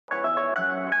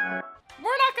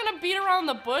beat around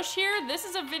the bush here, this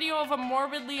is a video of a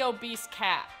morbidly obese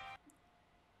cat.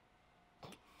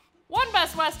 One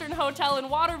Best Western hotel in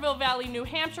Waterville Valley, New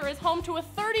Hampshire is home to a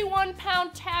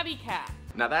 31-pound tabby cat.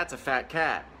 Now that's a fat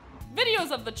cat.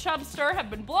 Videos of the chubster have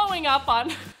been blowing up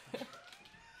on...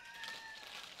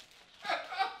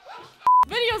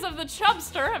 Videos of the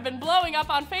chubster have been blowing up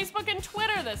on Facebook and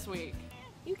Twitter this week.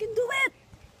 You can do it!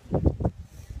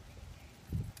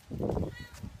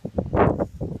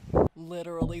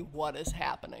 Literally, what is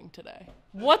happening today?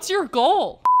 What's your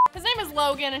goal? His name is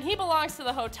Logan, and he belongs to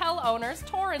the hotel owners,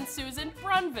 Tor and Susan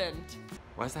Brunvand.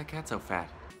 Why is that cat so fat?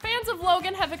 Fans of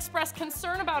Logan have expressed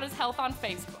concern about his health on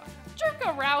Facebook.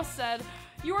 Jerka Rouse said,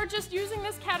 "You are just using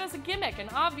this cat as a gimmick and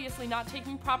obviously not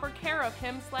taking proper care of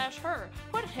him/her.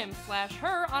 Put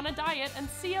him/her on a diet and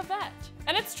see a vet."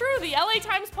 And it's true, the LA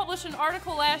Times published an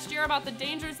article last year about the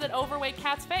dangers that overweight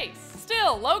cats face.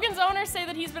 Still, Logan's owners say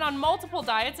that he's been on multiple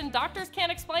diets and doctors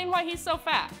can't explain why he's so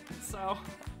fat. So...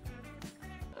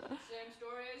 Same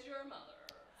story as your mother.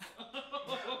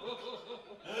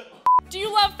 Do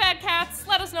you love fat cats?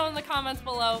 Let us know in the comments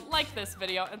below, like this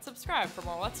video, and subscribe for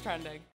more What's Trending.